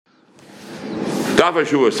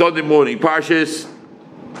Daf Sunday morning, Parshas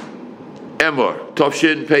Emor,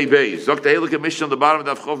 Tovshin Pei Beis. Dr. Halakha Mishnah on the bottom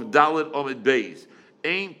of Daf Chof Dalet Omid Beis.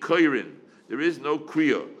 Ein Koirin, there is no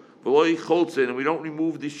Kriya. V'loi Cholzin, and we don't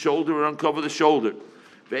remove the shoulder or uncover the shoulder.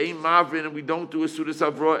 Ve'ein Mavrin, and we don't do a Sudas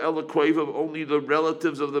Avra Ela Koivav, only the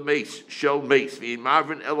relatives of the mace, shell mace. Ve'ein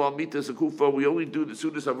Mavrin Ela Mitas Akufa, we only do the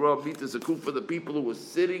Sudas Avra Mitas Akufa, the people who were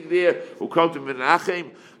sitting there, who come to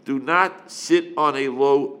Menachem, do not sit on a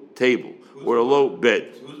low table or a low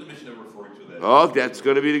bed. Who's the Mishnah referring to that? Oh, that's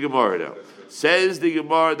going to be the Gemara now. Says the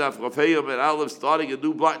Gemara, Daf Chafayim and Aleph, starting a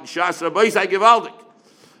new blot in Shas Rabbeis HaGevaldik.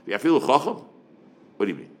 You feel a Chacham? What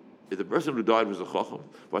do you mean? If the person who died was a Chacham,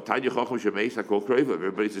 what Tanya Chacham Shemeis HaKol Kroivav,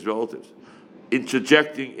 everybody's his relatives.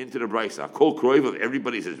 Interjecting into the Brisa, HaKol Kroivav,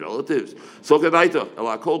 everybody's his relatives. So Kadaita,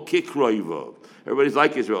 HaKol Kik Kroivav, everybody's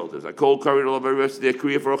like his relatives. HaKol Karin Olam, everybody's their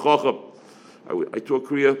Kriya for a Chacham. I taught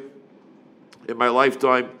Kriya in my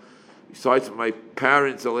lifetime. Besides my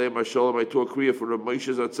parents, Aleim HaShalom, I taught Kriya for Rav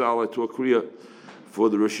Moshe Zatzal, I taught Kriya for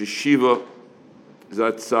the Rosh Hashiva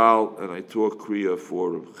Zatzal, and I taught Kriya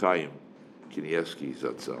for Rav Chaim Kanievsky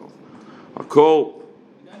Zatzal. Hakol.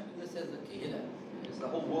 This has a key in it. It's the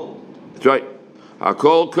whole world. That's right.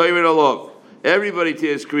 Hakol Kairin Alav. Everybody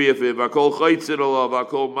tears Kriya for him. Hakol Chaitzin Alav.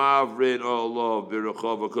 Hakol Mavrin Alav.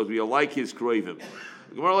 Birachov, because we are like his Kravim.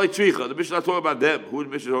 The Mishnah not talking about them. Who the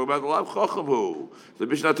Mishnah talking about? The Lav Chacham. Who? The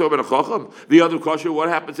Mishnah not talking about a Chacham. The Adam Kosher. What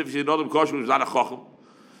happens if you see an Adam Kosher who's not a Chacham?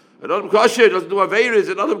 An Adam Kosher doesn't do Aveiris.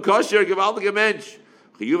 An Adam Kosher give out like a mensch.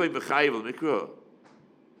 Chiyuvei mechayiv al mikra.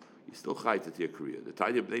 You still chayiv to tear kriya. The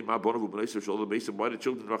Tanya bnei ma'bonav u'bnei Yisrael the Mason. Why the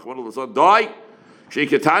children of Rachman al-Lazan die?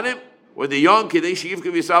 Sheikatanim. When they're young, kadei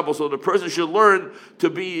sheivkev yisabel. So the person should learn to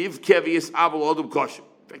be yivkev yisabel Adam Kosher.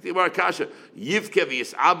 In fact, the Gemara Kasha yivkev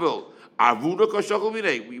yisabel. We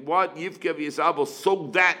want Yivkev Yisabel so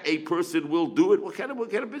that a person will do it. What kind of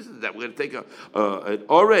business is that? We're going to take an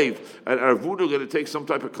Orev, and Arvuna going to take some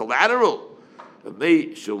type of collateral. If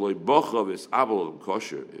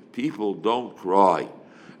people don't cry,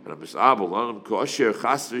 and a misabel on them kosher,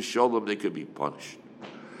 chas v'sholem, they could be punished.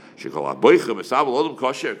 Because anybody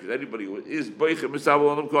who is boichem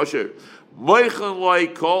misabel on them kosher,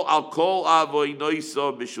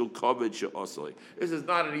 this is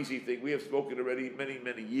not an easy thing. We have spoken already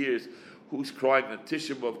many years. Who's crying on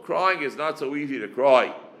Tisha B'Av? Crying is not so easy to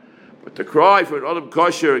cry, but to cry for an adam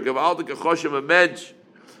kosher, at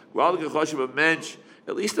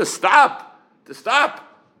least to stop.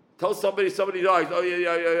 Tell somebody dies. Oh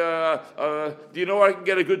yeah. Do you know where I can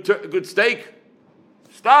get a good steak?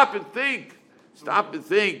 Stop and think. So we're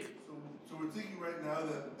thinking right now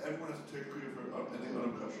that everyone has to take kriya for anything on a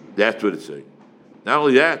kosher. That's what it's saying. Not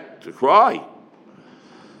only that, to cry.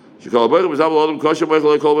 The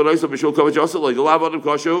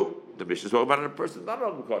Mishnah is talking about a person not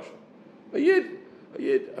on kosher. A yid,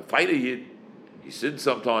 a fighter yid. He sins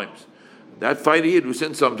sometimes. That fighter yid who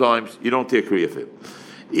sins sometimes, you don't take kriya for him.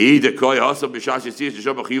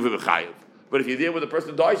 But if you're there when the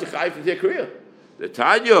person dies, you chayiv to take kriya. The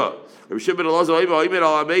Tanya,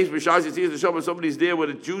 somebody's there when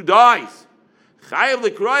a Jew dies. Chayav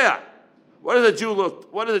l'kroya. What does a Jew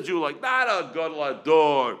look? What does a Jew like? Not a gadol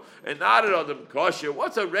ador and not an adam kosher.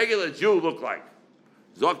 What's a regular Jew look like?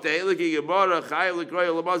 Zok te'eliki gemara chayav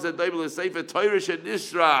l'kroya lamazad daibel sefer Torah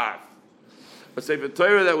shenisraf. A sefer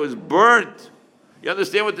Torah that was burnt. You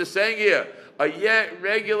understand what they're saying here? A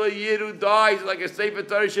regular yid who dies like a sefer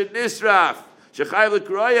Torah shenisraf. Shechayav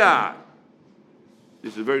l'kroya.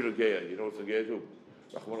 This is very nagaya. You know what's nagaya too?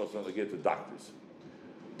 Rachman al-Zon nagaya to doctors.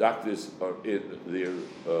 Doctors are in there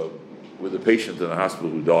with the patient in the hospital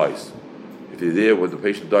who dies. If they're there when the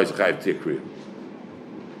patient dies, they have to take kriya.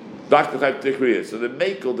 Doctor have to take kriya. So they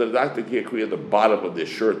make all the doctor take kriya at the bottom of their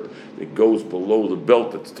shirt that goes below the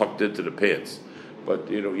belt that's tucked into the pants. But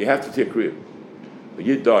you have to take kriya. A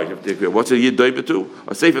yid dies, you have to take kriya. What's a yid daiba to?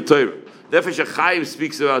 A sefer Torah. Nefesh HaChaim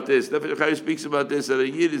speaks about this. Nefesh HaChaim speaks about this that a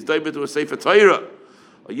yid is daiba to a sefer Torah.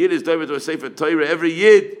 A yid is daiba to a sefer Torah. Every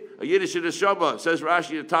yid. A Yiddish neshama, says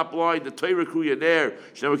Rashi, the top line, the Torah kruya ner,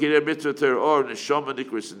 shnei keder mitzvah Torah or neshama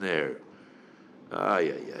nikras ner.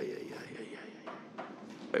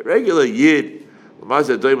 Regular Yid,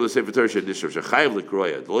 Lamazah Daimel Sefer Torah Shadishrav Shechayiv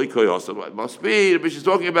L'Kroya. The Loikoy also must be. The Mishnah is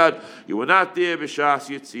talking about you were not there b'shas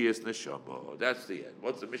yitzias neshama. That's the end.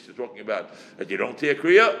 What's the Mishnah talking about? That you don't tear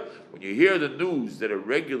kriya when you hear the news that a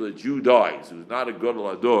regular Jew dies, who's not a gadol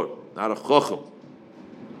ador, not a chacham,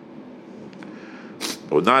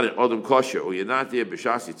 or not an adam kosher, or you're not there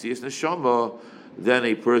b'shas yitzias neshama, then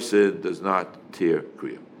a person does not tear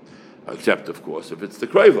kriya, except of course if it's the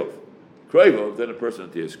krayvav. Kreva, then a person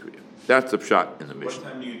tears kriya. That's the pshat in the Mishnah.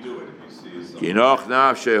 What time do you do it if you see something? Yinoch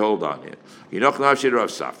nafshe, hold on here. Yinoch nafshe Rav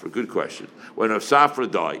Safra. Good question. When Rav Safra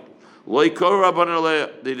died,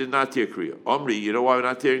 they did not tear kriya. Omri, you know why we're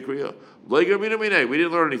not tearing kriya? We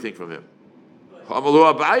didn't learn anything from him.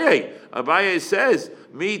 Abaye says,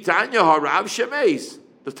 Mi Tanya Rav Shemeis.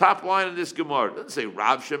 The top line of this Gemara doesn't say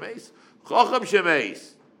Rav Shemeis. Chacham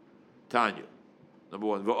Shemeis. Tanya. Number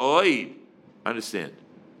one. V'oid. Understand.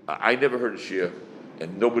 I never heard a shir,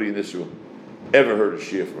 and nobody in this room ever heard a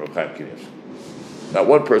shir from Rav Chaim Kanievsky. Not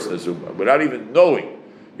one person in this room, without even knowing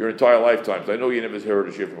your entire lifetimes. I know you never heard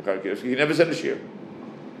a shir from Rav Chaim Kanievsky. He never said a shir.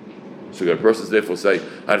 So a person's therefore say,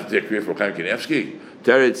 I have to take kriya from Rav Chaim Kanievsky.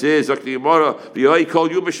 Teretz is Zakti Gemara. V'yoi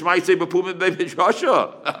kol you b'shmaisei b'pumim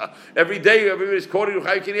b'midrasha. Every day, everybody's quoting Rav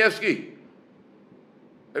Chaim Kanievsky.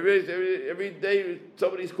 Every day,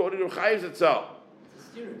 somebody's quoting Rav Chaim's itself.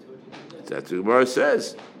 That's what the Gemara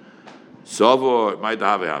says. Savor my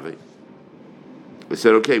dave. They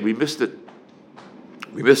said, okay, we missed it.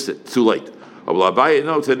 Too late. Abaye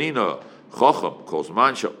no tanina chacham calls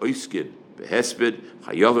mansha oiskin behesped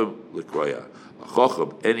chayavim likroya. A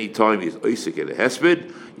chacham anytime he's oisik in a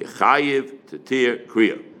hesped yechayiv to tear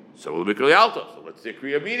kriya. So we'll be alta. So let's tear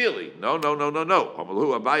kriya immediately. No.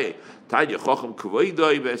 Amalu Abaye tanya chacham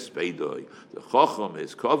kavoidoi vespedoi. The chacham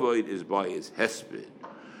his kavoid is by his hesped.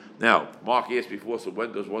 Now, Mark asked before, so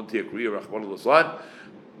when does one tear kriya rachman l'slan?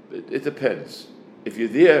 It depends. If you're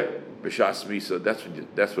there, b'shas misa,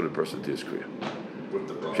 that's when a person tears kriya.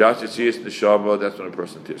 B'shas yitziyas neshama, that's when a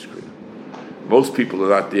person tears kriya. Most people are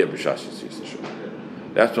not there b'shas yitziyas neshama.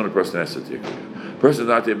 That's when a person has to tear kriya. Person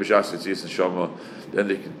not there b'shas yitziyas neshama, then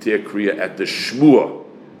they can tear kriya at the shmua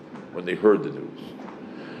when they heard the news.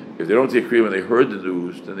 If they don't tear kriya when they heard the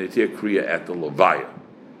news, then they tear kriya at the levaya,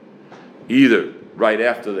 either right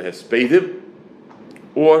after the hespedim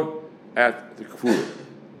or at the kfura.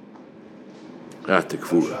 At the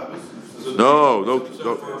kfura. No. Would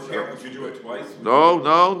you do it twice? No.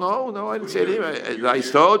 I didn't say anything.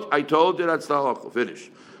 I told you that's the halacha.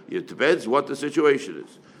 Finish. It depends what the situation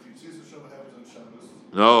is.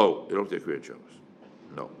 No, you don't take kriya on Shabbos.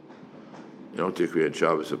 No, you don't take kriya on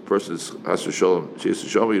Shabbos. If a person has to shalom, you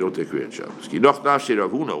don't take kriya on Shabbos. Kinoch nafshei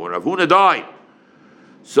Rav Huna. When Rav Huna died,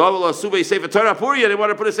 Savala Suvei Sefer Torah Puria, they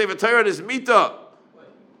want to put a Sefer Torah in his mita.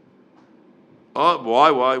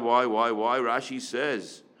 Why? Rashi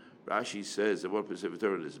says they want to put a Sefer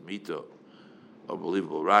Torah in his mita.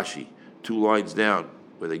 Unbelievable. Rashi, 2 lines down,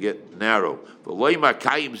 where they get narrow. They wanted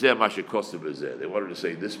to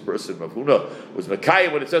say this person, Rav Huna, was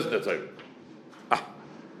Makayim when it says in the Torah.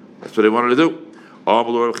 That's what they wanted to do.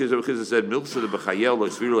 Chizah said, Milsa the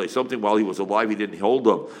Bechayel, something while he was alive he didn't hold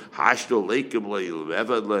them. Now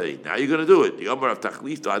you're going to do it. The Amar of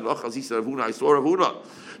Tachlif died. He said, I saw Rav Huna.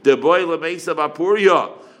 The boy Lemesa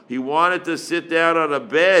Bapuria. He wanted to sit down on a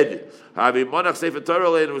bed. Monach Sefer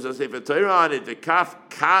Torah, and it was a Sefer Torah on it. The Kaf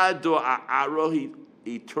Kado A'aro.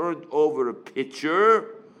 He turned over a pitcher.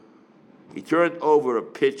 He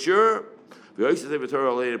used to Sefer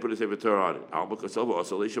Torah and put a Sefer Torah on it. Now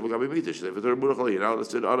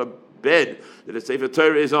let's sit on a bed that a Sefer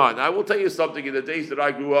Torah is on. Now I will tell you something. In the days that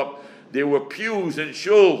I grew up, there were pews and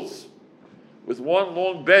shuls with one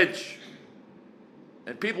long bench.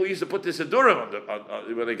 And people used to put the Siddurim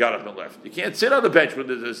when they got up and left. You can't sit on the bench when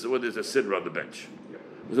there's a siddur on the bench.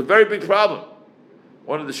 It was a very big problem.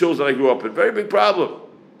 One of the shuls that I grew up in, very big problem.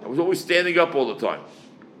 I was always standing up all the time.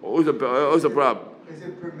 Always a problem. Is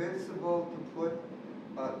it permissible to put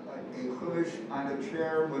a chumash on a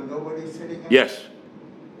chair when nobody's sitting? Yes,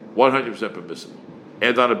 100% permissible,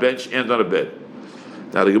 and on a bench and on a bed.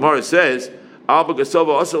 Now the Gemara says, "Alba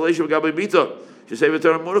gasova asalation gabi mita." She say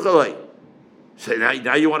Say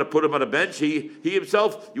now you want to put him on a bench. He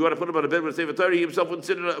himself, you want to put him on a bed with a Sefer Torah. He himself wouldn't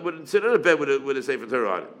sit on a bed with a Sefer Torah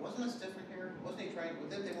on it. Wasn't this different here? Wasn't he trying?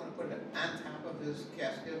 Didn't they want to put it on top of his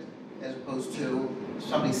casket as opposed to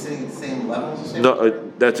somebody sitting at the same level as the Sefer Torah?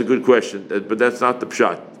 No, that's a good question, but that's not the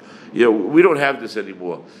pshat. We don't have this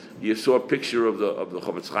anymore. You saw a picture of the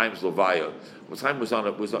Chofetz Chaim's Levaya. Chofetz Chaim was on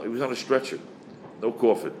a stretcher, no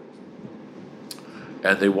coffin,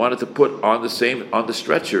 and they wanted to put on the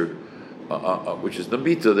stretcher, which is the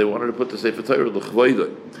mita. They wanted to put the Sefer Torah in the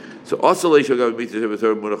chvayda. So also they should have mita Sefer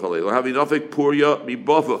Torah munachalei. Having nafik puria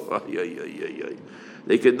mibava.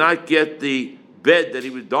 They could not get the bed that he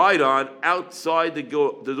was died on outside the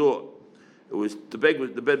door. It was the bed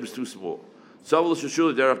was too small. So we'll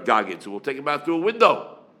take him out through a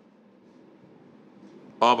window.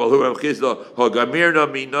 No.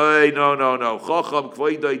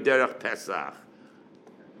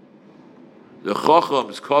 The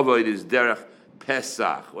Chacham's kavod is derech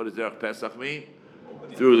Pesach. What does Derech Pesach mean?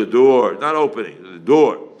 Through the door, not opening, the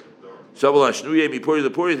door. They say,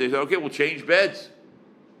 okay, we'll change beds.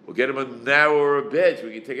 We'll get him a narrower bed so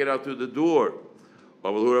we can take it out through the door. The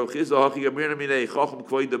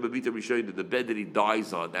bed that he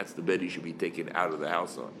dies on, that's the bed he should be taken out of the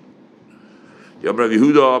house on.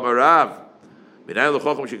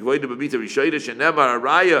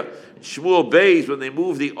 Shmuel Beis, when they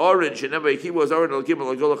moved the orange,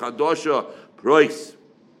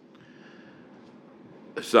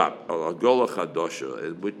 Stop. Gola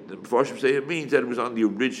Chadosha. The Mepharshim say it means that it was on the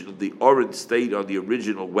original, the orange stayed on the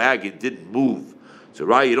original wagon, didn't move. So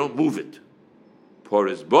right, you don't move it.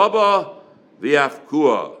 Poris Baba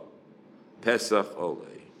Viafkua Pesach Ole.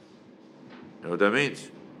 You know what that means?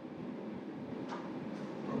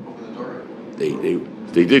 Open the door.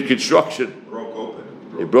 They did construction.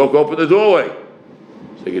 They broke open the doorway.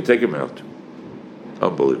 So they could take him out.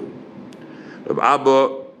 Unbelievable. Rabbi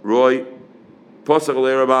Abba Roy Pasach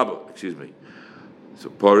Alei Rabbi Abba, excuse me. So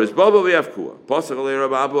Paris Baba Viafkua. Pasach Alei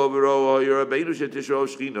Rabbi Abba V'ro Yerabbeinu Shetishro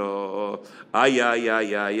Shchina. Ay.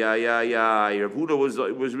 Rav Huna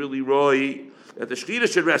was really Roy that the Shechina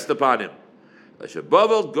should rest upon him.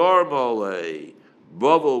 Bavel Garmalei.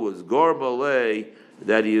 Bavel was Garmalei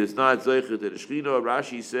that he is not Zeichet to the Shechina.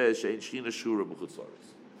 Rashi says Shein Shechina Shura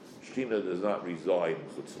B'Chutzaretz. Shechina does not reside in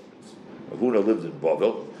Chutzaretz. Rav Huna lived in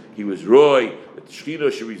Bavel. He was Roy that the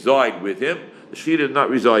Shechina should reside with him. The Shechina did not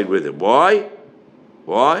reside with him. Why?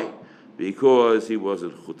 Because he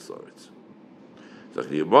wasn't Chutzaretz. So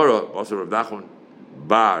the Gemara also Rav Nachman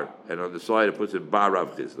Bar, and on the side it puts in Bar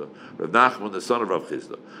Rav Chizda. Rav Nachman, the son of Rav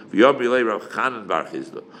Chizda. V'yom Bilei Rav Chanan Bar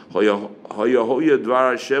Chizda. Hoya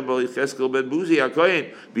Dvar Hashem Cheskel Ben Buzi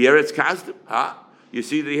HaKoyin B'Eretz Kazdim. You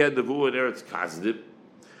see that he had the Vu in Eretz Kazdim.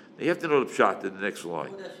 You have to know the pshat in the next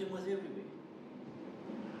line.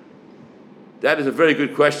 That is a very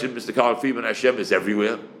good question, Mr. Karl Friedman. Hashem is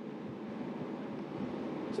everywhere.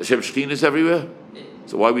 So Hashem Shekhinah is everywhere.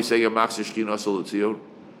 So why are we saying Machzor Shekhinah Asal Tzion?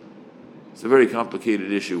 It's a very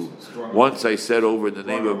complicated issue. Once I said over in the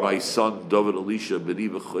name of my son David Elisha B'ni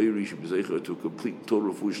B'Chayri Sheb'Zeicha to complete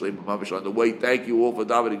total Refuah Shleima Mamish on the way. Thank you all for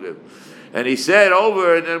davening him. And he said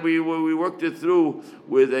over, and then we worked it through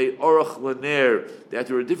with a Orach Laner that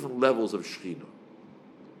there are different levels of Shekhinah.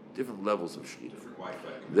 Different levels of Shekhinah.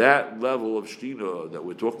 That level of Shekhinah that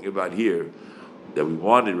we're talking about here, that we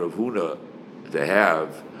wanted Rav Huna to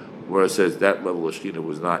have, where it says that level of Shekhinah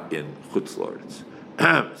was not in Chutz La'aretz.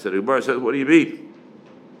 So the Gemara says, what do you mean?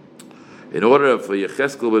 In order for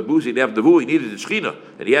Yecheskel with Buzi to have the Vu, he needed the Shekhinah,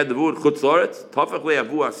 and he had the Vu in Chutz La'aretz. Tafach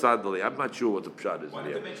le'avu asadali. I'm not sure what the pshat is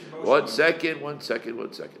here. One second.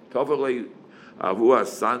 Tafach le'avu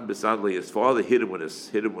asad b'sadali. His father hit him with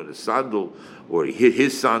a sandal, or he hit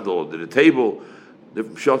his sandal under the table.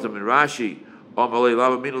 Different pshatim in Rashi.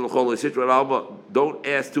 Don't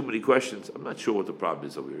ask too many questions. I'm not sure what the problem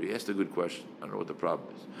is over here. He asked a good question. I don't know what the problem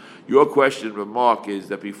is. Your question, remark, is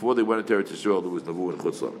that before they went into Eretz Yisrael, there was Navu and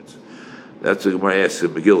Chutz La'aretz. That's what Gemara asks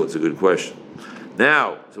in Megillah. It's a good question.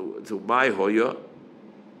 Now, so my Hoya,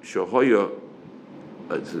 Shahoya,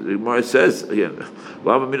 the Gemara says again,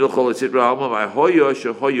 my Hoya,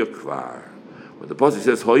 Shahoya Kvar. When the pasuk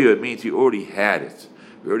says Hoya, it means he already had it.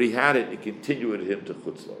 We already had it. It continued with him to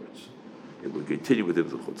Chutz La'aretz. It will continue with him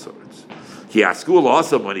to Chutz La'aretz. He asked school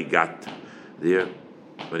also when he got there.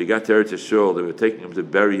 When he got to Eretz Yisrael, they were taking him to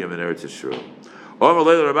bury him in Eretz Yisrael.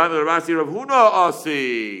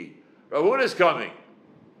 Rav Huna is coming.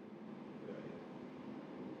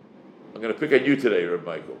 I'm going to pick on you today, Rav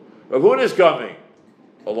Michael. Rav Huna is coming.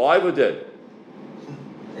 Alive or dead?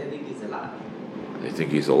 They think he's alive. They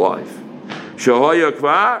think he's alive. Shahoya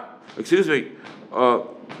Kvar? Excuse me.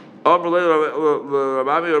 When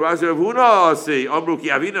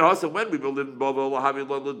we built in Bavel,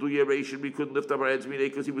 we couldn't lift up our heads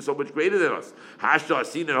because he was so much greater than us.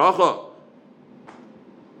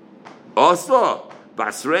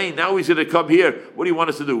 Basrain, now he's going to come here. What do you want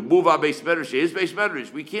us to do? Move our base medrash, his base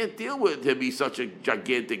medrash. We can't deal with him. He's such a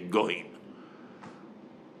gigantic goyim.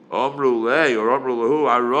 Amru lei or Amru lahu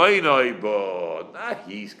aroinoi bo. Not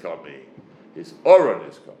he's coming. His Oran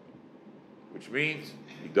is coming. Which means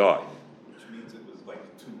he died. Which means it was like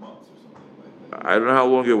 2 months or something like that. I don't know how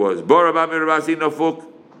long it was. Rabbi Rabasi nafuk.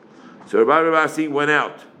 So Rabbi Rabasi went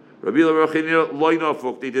out. Rabbi Rabbi loy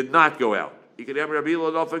nafuk. They did not go out. You can have Rabbi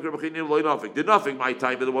nafuk, Rabbi loy nafuk. Did nothing. My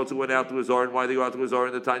time, but the ones who went out to his Oran. Why they go out to his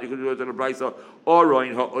Oran? The time you could do it in a brisa.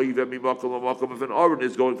 Oran ha'oivem mimakom l'makom. If an Oran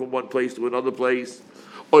is going from one place to another place,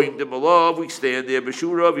 oim demalav, we stand there.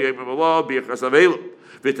 B'shura v'yem demalav b'yachas avelim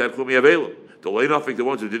v'terchumi avelim. The loy nafik, the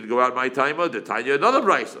ones who didn't go out my time, the tanya another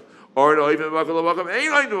brisa. Or no, even Makam,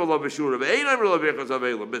 Ain't no love Beshura, Ain't no love Bechas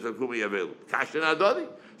Avela, Betakumi Avela. Kashan Adoni,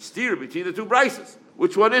 steer between the two brises.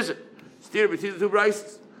 Which one is it? Steer between the two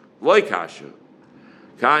brises. Like Kasha.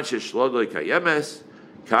 Kan Shishlodoi Kayemes,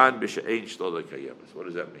 Kan Bishain Shlodoi Kayemes. What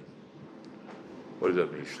does that mean? What does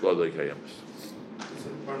that mean? Shlodoi Kayemes. It's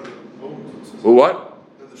like part of the bones. Well, what?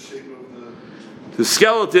 And the shape of The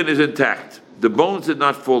skeleton is intact. The bones did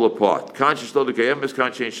not fall apart. Kan Shishlodoi Kayemes,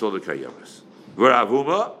 Kan Shein Shlodoi Kayemes.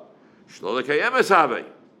 V'Ravuma, Shlodoi Kayemes Have.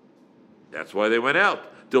 That's why they went out.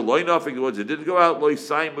 The loy nothing the ones that didn't go out, loy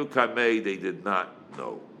saimu kamei, they did not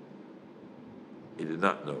know. He did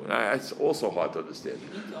not know. It's also hard to understand. You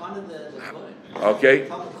need to honor the Kohen. Okay?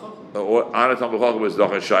 Talmud Chacham. Anna Talmud Chacham was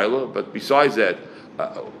Dachan Shaila, but besides that,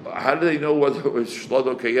 how do they know whether it was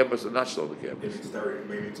Shlodo Kayemas or not Shlodo Kayemas? It's starting,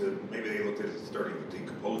 maybe they looked at it as starting to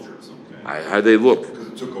decomposure or something. How they look? Because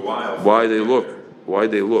it took a while. Why they look? Why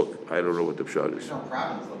they look? I don't know what the pshat is. There's no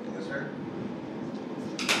problem looking, is there?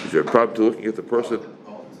 Is there a problem to looking at the person?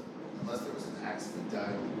 Bones, unless there was an accident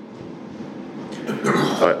died.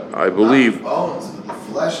 I believe. Bones, but the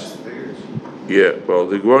flesh is bigger. Yeah, well,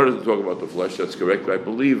 the Gemara doesn't talk about the flesh. That's correct. But I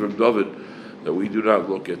believe from David that we do not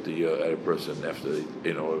look at the at a person after they,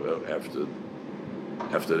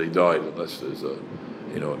 after they died, unless there's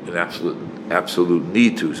an absolute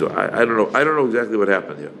need to. So I don't know. I don't know exactly what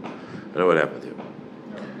happened here. I know what happened here.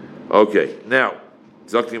 Okay, now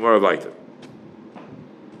Zakti Maravaita.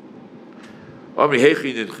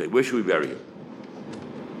 Where should we bury him?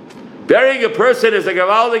 Burying a person is a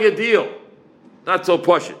gavaldic deal, not so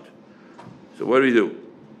pushit. So what do we do?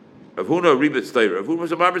 Rav Huna Ribet Steira. Rav Huna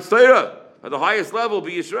was a Marbet Steira. At the highest level,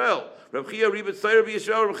 be Yisrael. Rav Chia Ribet Steira, be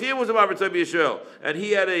Yisrael. Rav Chia was a Marbet Steira, be Yisrael. And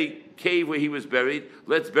he had a cave where he was buried.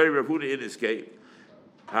 Let's bury Rav Huna in his cave.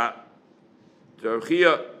 Rav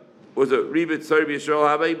Chia was a Ribet Steira, be Yisrael.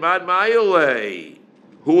 Have a Mad Ma'ilei.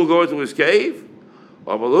 Who will go into his cave?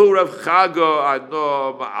 Amalu Rav Chago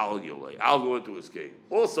Adno Ma'al Yulei. I'll go into his cave.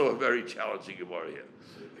 Also a very challenging Gemara here.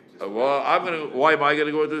 Why am I going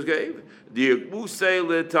to go into his cave? Diakmusei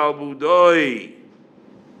le Talmudoi.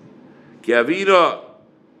 Kiavina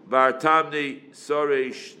Bartamni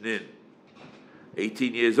Soresh Nin.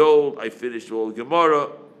 18 years old, I finished all the Gemara.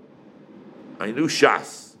 I knew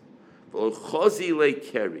Shas. Chozi le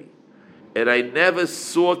Keri. And I never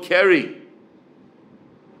saw Keri.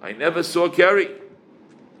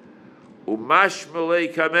 Umash Malay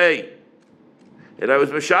Kamei. And I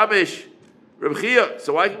was Mashamish Reb Chia,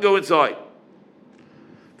 so I can go inside.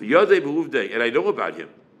 And I know about him.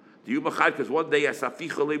 Because one day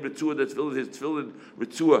Asaficha Le Ritzua, his tefillin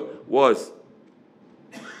Ritzua was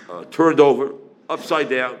turned over, upside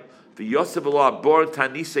down. The Yosef Allah born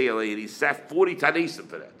Tanisei, and he sat 40 Tanisim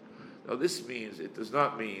for that. Now this means, it does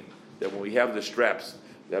not mean that when we have the straps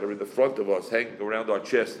that are in the front of us, hanging around our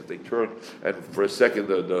chest, that they turn, and for a second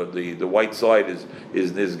the white side is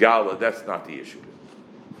Nizgala. That's not the issue.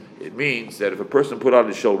 It means that if a person put on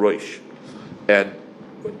the Shel Rosh, and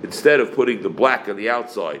instead of putting the black on the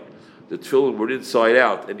outside, the tefillin were inside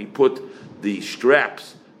out, and he put the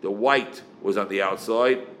straps, the white was on the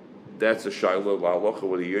outside, that's a Shiloh Halacha,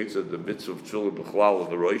 where he eats the mitzvah of tefillin b'chlal on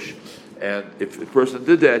the Rosh. And if the person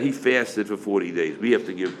did that, he fasted for 40 days. We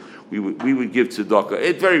would give tzedakah.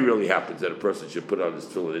 It very rarely happens that a person should put on his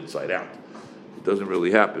tefillin inside out. It doesn't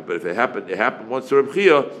really happen. But if it happened once to Reb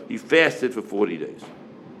Chia, he fasted for 40 days.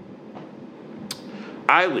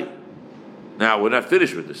 Eili. Now, we're not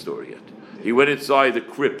finished with the story yet. He went inside the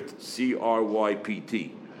crypt,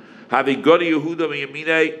 Crypt. Having Gadi Yehuda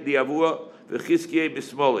Miyamine, the Avua, the Chizkiah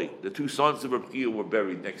Mismoli, the two sons of Reb Chia were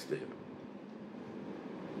buried next to him.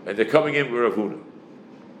 And they're coming in with Rav Huna.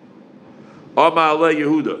 Amar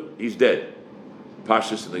Yehuda, he's dead.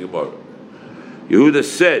 Pashas in the Gemara. Yehuda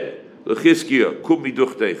said, L'chizkiah, kum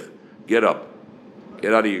miduchtech, get up.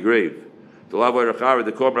 Get out of your grave. The Lavai Rachara,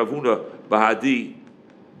 the Kom Rav Huna, Bahadi,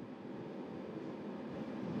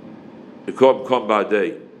 the Kom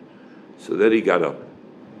Badei. So then he got up.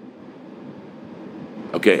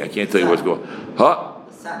 Okay, I can't tell you what's going on. Huh?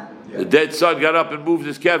 The dead son got up and moved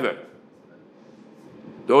his kever.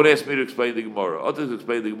 Don't ask me to explain the Gemara. Others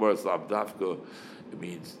explain the Gemara Islam Dafka. It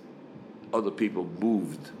means other people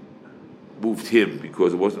moved him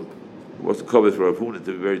because it wasn't covered for Rav Huna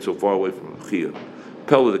to be buried so far away from Chia.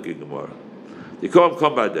 Pelledik Gemara. They come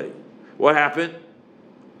by day. What happened?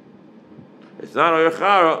 It's not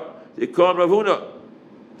Ayachara. They come Rav Huna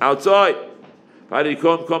outside. When he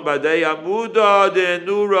got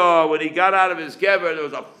out of his kever, there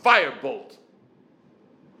was a firebolt.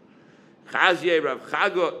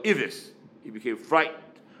 He became frightened.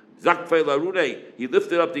 He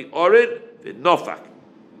lifted up the orin, the nofak.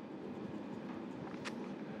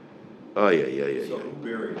 Oh, yeah. So who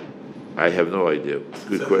buried him? I have no idea.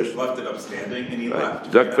 Good So question. He left it upstanding and he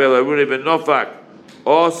left. Zakvel Aruna ben Nofak.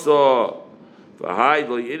 Also, V'hai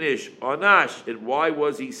lo Inish Onash. And why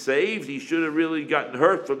was he saved? He should have really gotten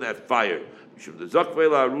hurt from that fire. The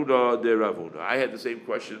Zakvel Aruna de Ravuna. I had the same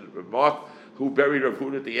question. Mark, who buried Rav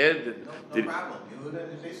Huna at the end? And No problem. Yehuda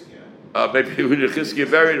and Chizkiah. maybe Yehuda and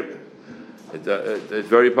Chizkiah buried him. It's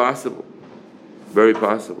very possible. Very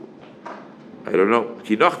possible. I don't know.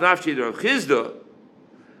 Ki noch nafshi Rav Chizda.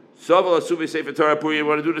 Saval Asubi Sefer Torah Purim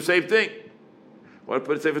want to do the same thing. Want to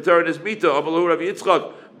put a Sefer Torah in his mita. Amalu Rav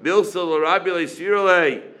Yitzchak. Bilsel Rabbi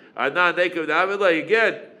Sirle. Anan Nekav Davidle.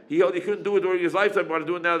 Again, he couldn't do it during his lifetime. Want to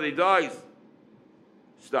do it now that he dies.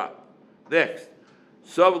 Stop. Next.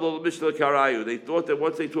 Saval Mishnah Karayu. They thought that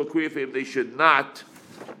once they took Kriya for him, they should not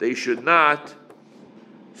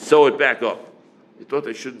sew it back up. They thought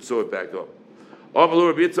they shouldn't sew it back up. Amalu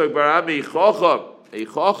Rav Yitzchak Barami Chacham. A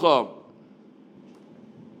Chacham.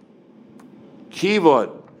 Kivon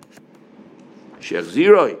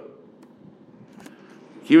Shechziroi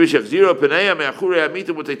Kivon Shechziroi Penei Me'achurei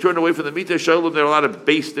HaMita. When they turn away from the Mita Shalom, they're allowed to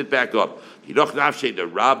baste it back up. Hidoch Nafshei the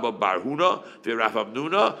Rabba Bar Huna V'Rav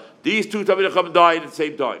Amnuna. These two Talmidei Chacham died at the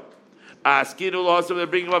same time. Askinu L'Hasam, they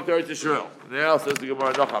bring him up to Eretz Yisrael. Now says the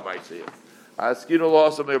Gemara Nocham I say it. Askinu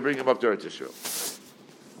L'Hasam, they bring him up to Eretz Yisrael.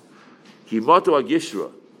 Kimatu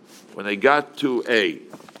Agishra. When they got to a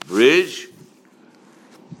bridge,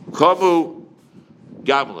 Kamu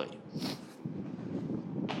Gamle.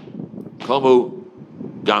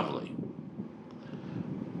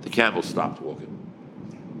 The camel stopped walking.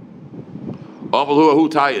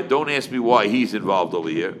 Don't ask me why he's involved over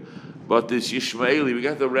here. But this Yishmaeli, we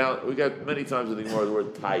got many times in the Gemara the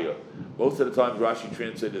word Taya. Most of the times Rashi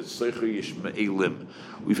translated as Seicher Yishmaelim.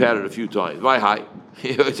 We've had it a few times. Why hi?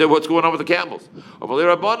 He said, what's going on with the camels?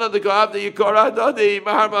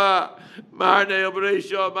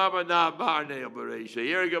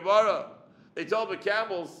 Here in Gemara, they told the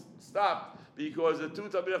camels stop because the two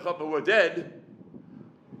Talmidei Chacham who were dead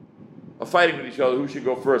are fighting with each other who should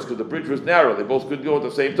go first because the bridge was narrow. They both couldn't go at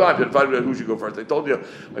the same time. They're fighting about who should go first. I told you,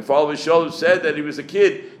 my father Shalom said that he was a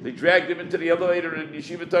kid. They dragged him into the elevator in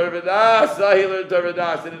Yeshiva Torah V'das. He learned Torah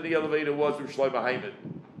V'das. And in the elevator was Rav Shlomo Hyman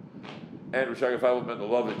and Rav Shlomo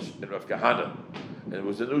Mendelovich and Rav Kahana. And it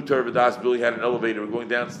was a new Torah V'das. Billy had an elevator. We're going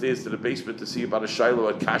downstairs to the basement to see about a Shiloh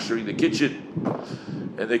at kashering the kitchen.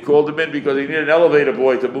 And they called him in because they needed an elevator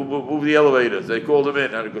boy to move the elevators. They called him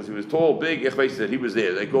in because he was tall, big. Echvei said he was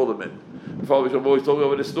there. They called him in. The father always told me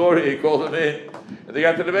over the story. He called him in, and they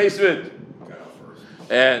got to the basement.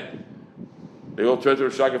 And they all turned to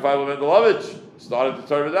Rav Shlomo Mendelovich. Started the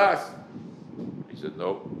Torah V'das. He said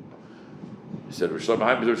no. He said Rav Shlomo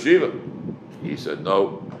Hyman is Rav Shiva. He said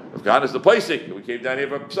no. Rav Kahana is the Pesach. We came down here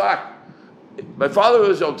for Psak. My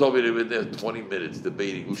father told me they were there 20 minutes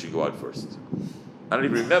debating who should go out first. I don't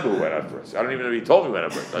even remember who went out first. I don't even know if he told me who went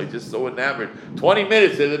out first. I was just so enamored. 20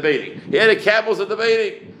 minutes they're debating. Here the camels are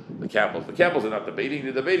debating. The camels are not debating.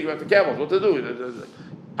 They're debating about the camels. What to do?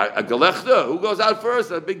 A galechta. Who goes out first?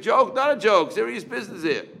 A big joke? Not a joke. Serious business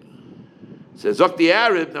here. Says Zok the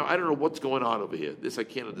Arab. Now I don't know what's going on over here. This I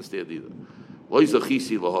can't understand either. This is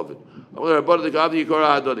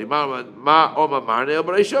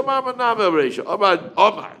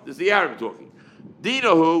the Arab talking.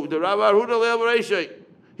 Dinahu, the Rabbi Huda Leil Bereisha.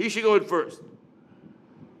 He should go in first.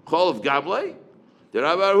 Call of Gamle, the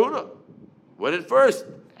Rabbi Huda went in first.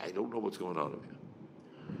 I don't know what's going on over here.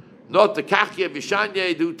 Not the Kachya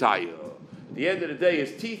Vishanya Dutaya. At the end of the day,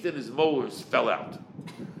 his teeth and his molars fell out.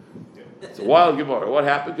 It's a wild Gemara. What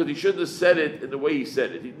happened? Because he shouldn't have said it in the way he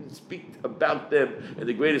said it. He didn't speak about them in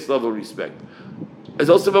the greatest level of respect.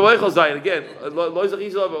 As also Zion again.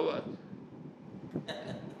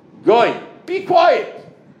 Going. Be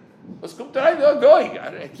quiet. Let's come to going.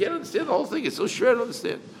 I can't understand the whole thing. It's so schwer to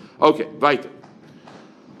understand. Okay, weiter.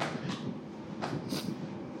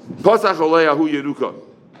 Pasach Oleyahu Yeruka.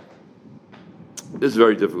 This is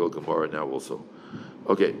very difficult Gemara now also.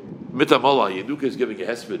 Okay. Mitamala, Yeruka is giving a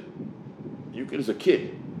hesped. Yeruka is a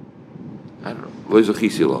kid. I don't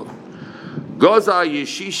know. Gaza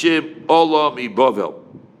Yeshishim Olam Ibavel.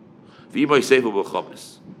 V'imay Sefer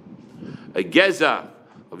B'chamis. A Geza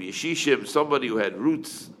of Yeshishim, somebody who had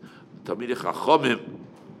roots, Talmidei Chachamim,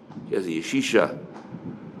 he has a Yeshisha.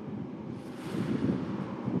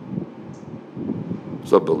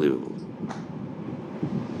 It's unbelievable.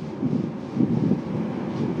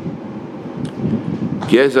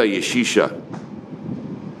 Geza Yeshisha.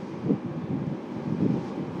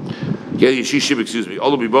 Geza Yeshishim, excuse me.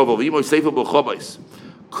 Olam Ibavel, V'imay Sefer B'chamis.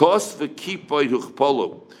 Kos v'kipoy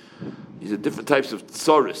huchpolo. These are different types of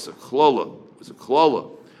tsaris, a klola. It's a klola.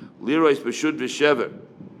 Lirois B'Shud V'Shever.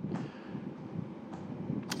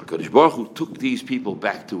 HaKadosh Baruch Hu took these people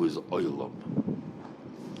back to his oilam.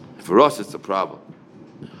 For us, it's a problem.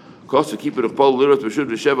 Of course, we keep it a pole, Lirois B'Shud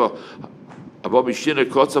V'Shever, Abba Mishina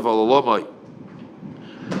Kotzav Al-Olamai.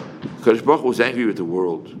 HaKadosh Baruch Hu was angry with the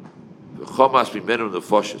world. V'chamas Mimenim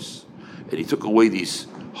Nefashis. And he took away these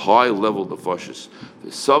high-level nefashis.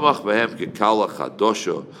 V'samach b'hem kekala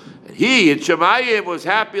chadosha. And he, in Shemayim, was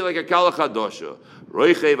happy like a kala chadosha.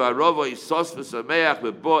 Roichev arova isos v'sameach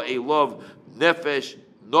v'bo elov nefesh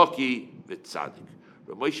noki v'tzadik.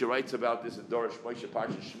 Moshe writes about this in Dorish Moshe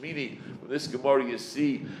Parsha Shmini. From this Gemara, you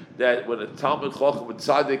see that when a Talmud Chacham and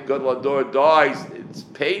Tzaddik Gadol Hador dies, it's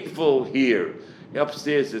painful here.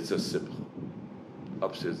 Upstairs, it's a simcha.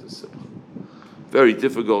 Upstairs, it's a simcha. Very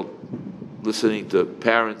difficult listening to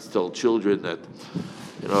parents tell children that,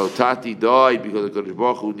 Tati died because the Kodesh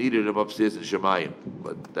Baruch Hu needed him upstairs in Shemayim.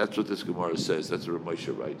 But that's what this Gemara says. That's what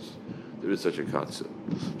Moshe writes. There is such a concept.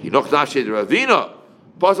 Hinoch Nafshe Ravina.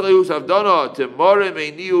 Pasal Havdana Temore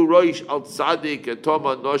Meiniu Roish Al Tzadik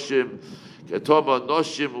Ketoma Noshim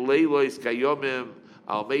Leilois Kayomim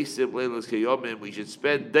Al Mesim Leilois Kayomim. We should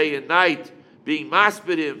spend day and night being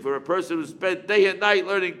maspidim for a person who spent day and night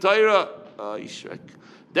learning Torah. Yishrek.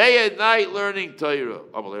 Day and night learning Torah.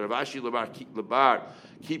 Amalei Ravashi Labar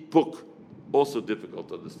Kipuk. Also difficult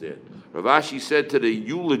to understand. Ravashi said to the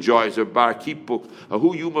eulogizer Bar Kipuk,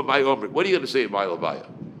 Ahu Yuma Mai Omer. What are you going to say in my Levaya?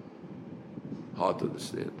 Hard to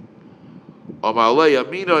understand. Amalei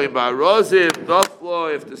Amino in Barozim Naflo.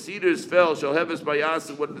 If the cedars fell, shall have us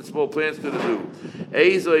Mayasu. What are the small plants going to do?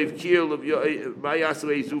 Eizoiv Kir Mayasu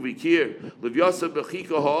Eizuvi Kir Levyasa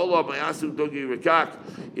Bechika Ha'olam Mayasu Dogi Rekak.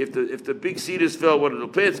 If the big cedars fell, what are the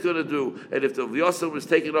plants going to do? And if the Vyasa was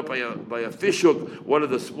taken up by a fish hook, what are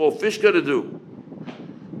the small fish going to do?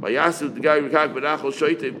 Mayasu Dogi Rekak Benachol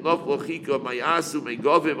Shoitim Naflo Chika Mayasu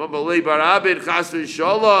Megovim Amalei Barabin Chasr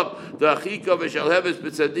Shalom. The Chika Veshalheves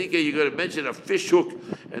B'Tzadika. You're going to mention a fish hook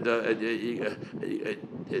and you're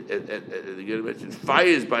going to mention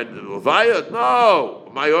fires by the Levaya? No.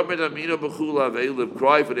 My Omer Amina B'Chula Aveilim.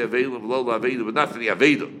 Cry for the Aveilim, Lo Aveilim, but not for the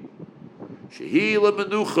Aveilim. Shehi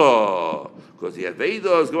L'Menucha. Because the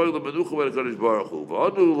Aveidah is going to L'Menucha when it goes Baruch Hu.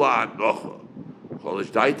 V'anu La'anocha. Cholish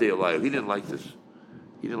Daite Elayu. He didn't like this.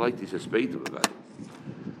 He didn't like these Hespeitim about it.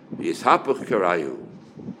 Yishapach Karayu.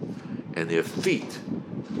 And their feet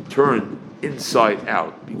turned inside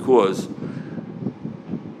out because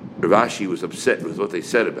Rav Ashi was upset with what they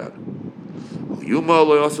said about him. They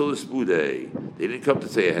didn't come to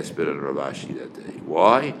say a hesped on Rav Ashi that day.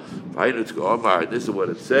 Why? This is what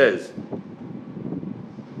it says.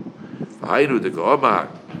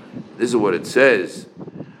 This is what it says.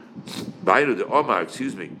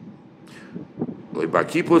 Excuse me. Neither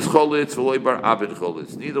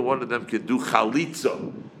one of them can do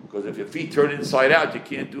chalitza. Because if your feet turn inside out, you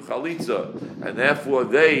can't do chalitza. And therefore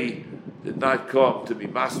they did not come to be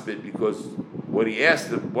maspid, because when he asked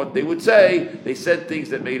them what they would say, they said things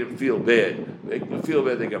that made him feel bad. They feel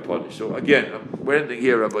bad, they got punished. So again, we're ending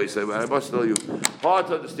here, Rabbi Yisrael, but I must tell you, hard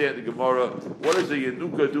to understand the Gemara. What is the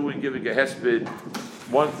Yenuka doing giving a hesped?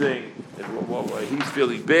 One thing, and he's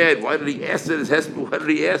feeling bad. Why did he ask for his hesped? Why did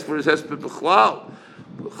he ask for his hesped b'chlal?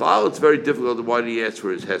 B'chlal, it's very difficult. Why did he ask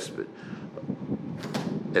for his hesped?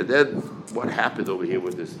 And then what happened over here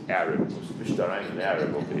with this Arab, Mishtarang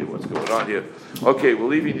Arab over here? What's going on here? Okay, we're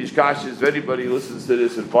leaving these kashas. If anybody listens to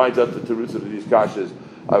this and finds out the teruth of these kashas,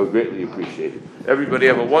 I would greatly appreciate it. Everybody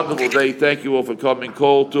have a wonderful day. Thank you all for coming.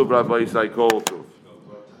 Kol Tov, Rabbi Yisai, Kol Tov.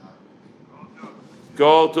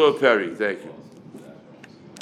 Kol Tov, Perry. Thank you.